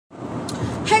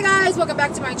Hey guys, welcome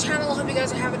back to my channel. Hope you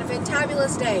guys are having a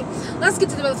fantabulous day. Let's get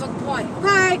to the motherfucking point,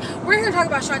 okay? We're here to talk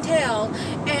about Chantel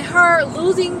and her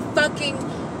losing fucking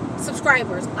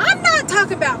subscribers. I'm not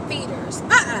talking about feeders.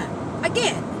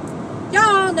 Again,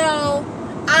 y'all know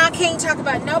I can't talk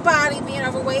about nobody being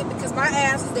overweight because my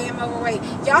ass is damn overweight.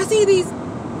 Y'all see these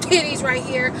titties right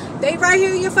here? They right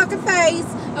here in your fucking face,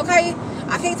 okay?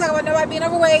 I can't talk about nobody being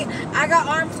overweight. I got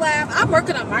arm flab. I'm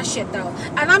working on my shit though.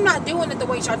 And I'm not doing it the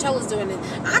way Chantel is doing it.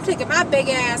 I'm taking my big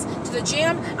ass to the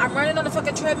gym. I'm running on the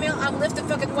fucking treadmill. I'm lifting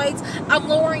fucking weights. I'm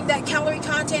lowering that calorie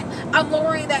content. I'm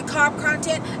lowering that carb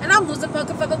content. And I'm losing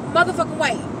fucking motherfucking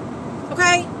weight.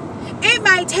 Okay? It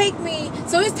might take me,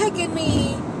 so it's taking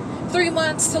me 3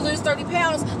 months to lose 30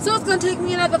 pounds. So it's going to take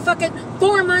me another fucking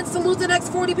 4 months to lose the next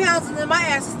 40 pounds. And then my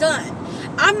ass is done.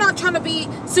 I'm not trying to be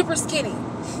super skinny.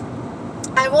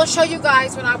 I will show you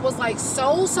guys when I was like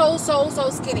so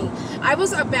skinny. I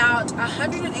was about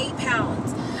 108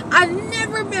 pounds. I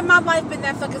never in my life been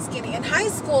that fucking skinny. In high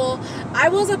school, I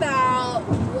was about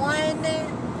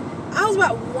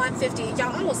 150.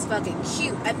 Y'all, I was fucking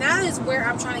cute. And that is where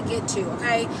I'm trying to get to,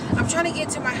 okay? I'm trying to get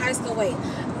to my high school weight.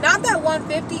 Not that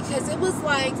 150, because it was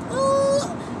like, ooh,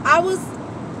 I was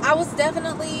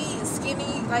definitely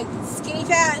skinny, like skinny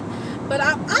fat. But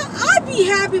I'd be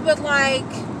happy with like,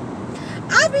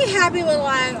 I'd be happy with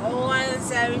like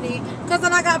 170, because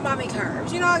then I got mommy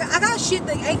curves. You know, I got shit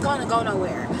that ain't gonna go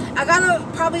nowhere. I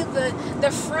got probably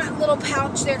the front little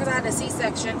pouch there because I had a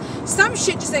C-section. Some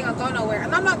shit just ain't gonna go nowhere,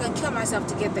 and I'm not gonna kill myself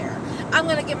to get there. I'm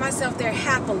gonna get myself there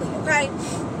happily, okay?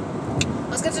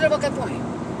 Let's get to the fucking point.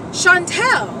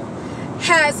 Chantel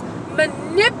has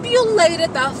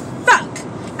manipulated the fuck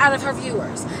out of her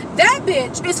viewers. That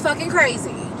bitch is fucking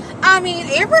crazy. I mean,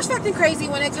 Amber's fucking crazy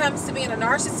when it comes to being a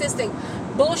narcissistic,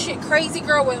 bullshit, crazy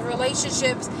girl with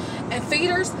relationships and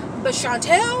feeders. But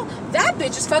Chantel, that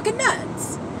bitch is fucking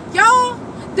nuts. Y'all,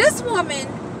 this woman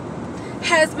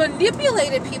has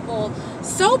manipulated people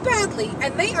so badly,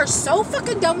 and they are so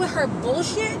fucking done with her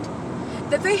bullshit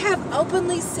that they have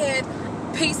openly said,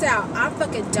 peace out. I'm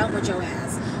fucking done with your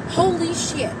ass. Holy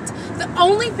shit. The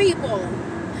only people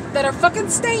that are fucking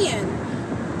staying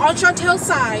on Chantel's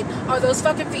side are those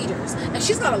fucking feeders. And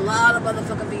she's got a lot of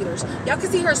motherfucking feeders. Y'all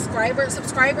can see her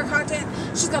subscriber content.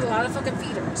 She's got a lot of fucking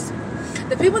feeders.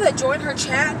 The people that join her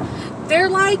chat, they're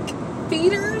like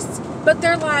feeders, but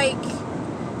they're like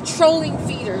trolling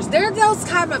feeders. They're those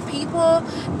kind of people.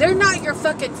 They're not your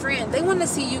fucking friend. They want to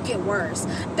see you get worse.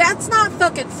 That's not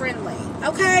fucking friendly,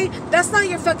 okay? That's not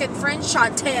your fucking friend,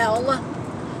 Chantel.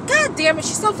 God damn it,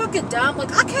 she's so fucking dumb.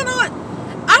 Like, I cannot...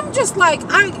 I'm just like,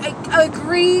 I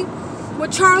agree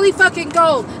with Charlie fucking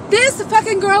Gold. This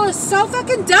fucking girl is so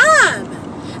fucking dumb.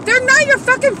 They're not your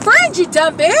fucking friends, you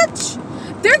dumb bitch.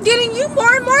 They're getting you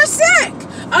more and more sick.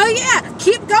 Oh yeah,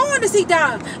 keep going to see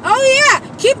Dom. Oh yeah,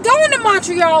 keep going to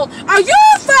Montreal. Are you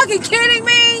fucking kidding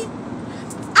me?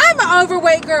 I'm an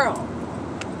overweight girl.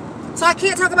 So I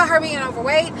can't talk about her being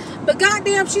overweight. But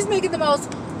goddamn, she's making the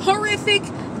most horrific,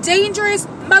 dangerous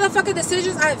motherfucking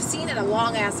decisions I have seen in a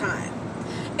long ass time.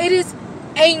 It is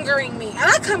angering me. And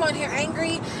I come on here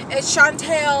angry at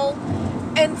Chantel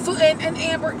and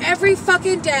Amber every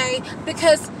fucking day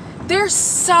because they're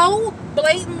so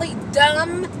blatantly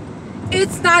dumb.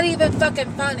 It's not even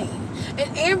fucking funny.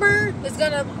 And Amber is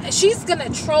she's gonna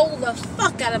troll the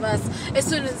fuck out of us as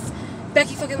soon as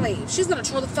Becky fucking leaves. She's gonna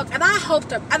troll the fuck. And I hope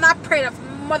to, and I pray to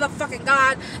motherfucking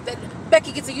God that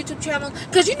Becky gets a YouTube channel.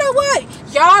 Because you know what?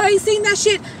 Y'all ain't seen that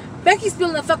shit. Becky's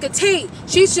spilling the fucking tea.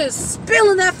 She's just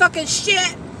spilling that fucking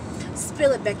shit.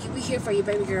 Spill it, Becky. We here for you,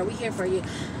 baby girl. We here for you.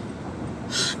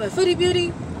 But Foodie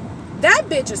Beauty, that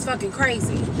bitch is fucking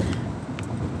crazy.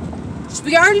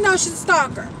 We already know she's a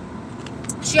stalker.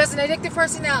 She has an addictive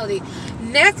personality.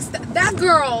 Next, that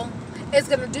girl is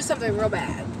gonna do something real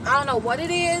bad. I don't know what it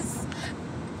is.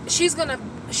 She's gonna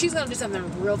do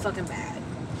something real fucking bad.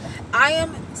 I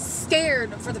am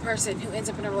scared for the person who ends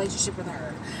up in a relationship with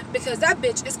her, because that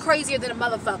bitch is crazier than a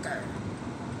motherfucker.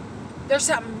 There's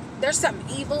something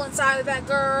evil inside of that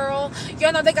girl.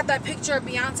 Y'all know they got that picture of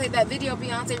Beyonce, that video of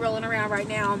Beyonce rolling around right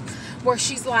now, where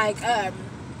she's like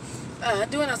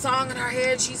doing a song in her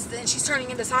head. She's turning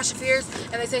into Sasha Fierce,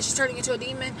 and they say she's turning into a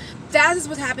demon. That is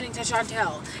what's happening to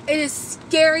Chantel. It is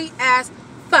scary as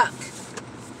fuck.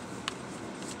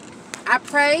 I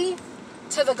pray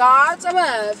to the gods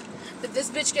above that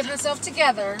this bitch get herself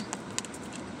together.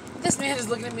 This man is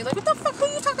looking at me like, what the fuck, who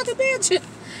you talking to, bitch?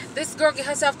 This girl get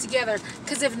herself together,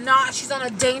 because if not, she's on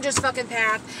a dangerous fucking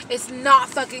path. It's not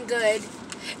fucking good.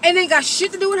 And ain't got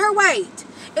shit to do with her weight.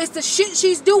 It's the shit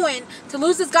she's doing to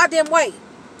lose this goddamn weight.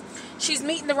 She's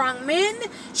meeting the wrong men.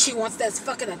 She wants that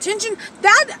fucking attention.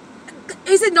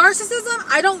 Is it narcissism?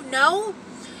 I don't know.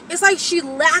 It's like she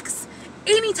lacks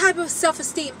any type of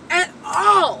self-esteem at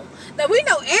all. Now, we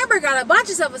know Amber got a bunch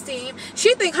of self-esteem.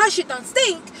 She think her shit don't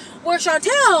stink. Where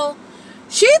Chantel,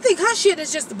 she think her shit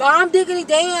is just bomb diggity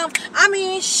damn. I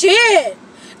mean, shit.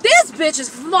 This bitch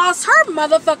has lost her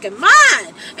motherfucking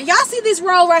mind. And y'all see this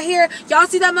roll right here? Y'all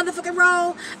see that motherfucking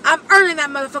roll? I'm earning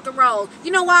that motherfucking roll. You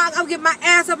know why? I'm getting my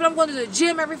ass up and I'm going to the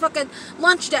gym every fucking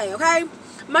lunch day, okay?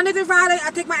 Monday through Friday,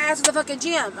 I take my ass to the fucking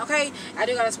gym, okay? I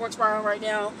do got a sports bra on right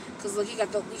now. Because look, you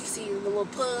can see the little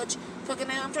pudge. Fucking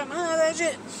now, I'm trying to hide that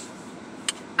shit.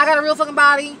 I got a real fucking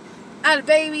body. I had a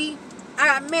baby. I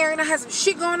got married. I had some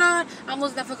shit going on. I'm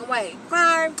losing that fucking weight.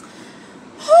 Okay?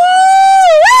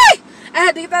 Woo-wee! I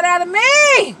had to get that out of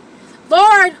me.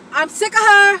 Lord, I'm sick of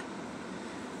her.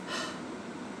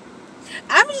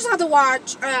 I'm just going to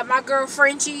watch my girl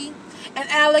Frenchie and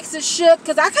Alex is shook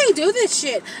because I can't do this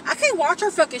shit. I can't watch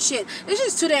her fucking shit. This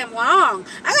shit's too damn long.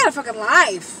 I got a fucking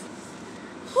life.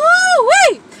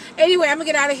 Woo-wee! Anyway, I'm going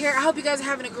to get out of here. I hope you guys are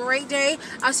having a great day.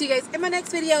 I'll see you guys in my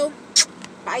next video.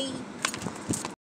 Bye.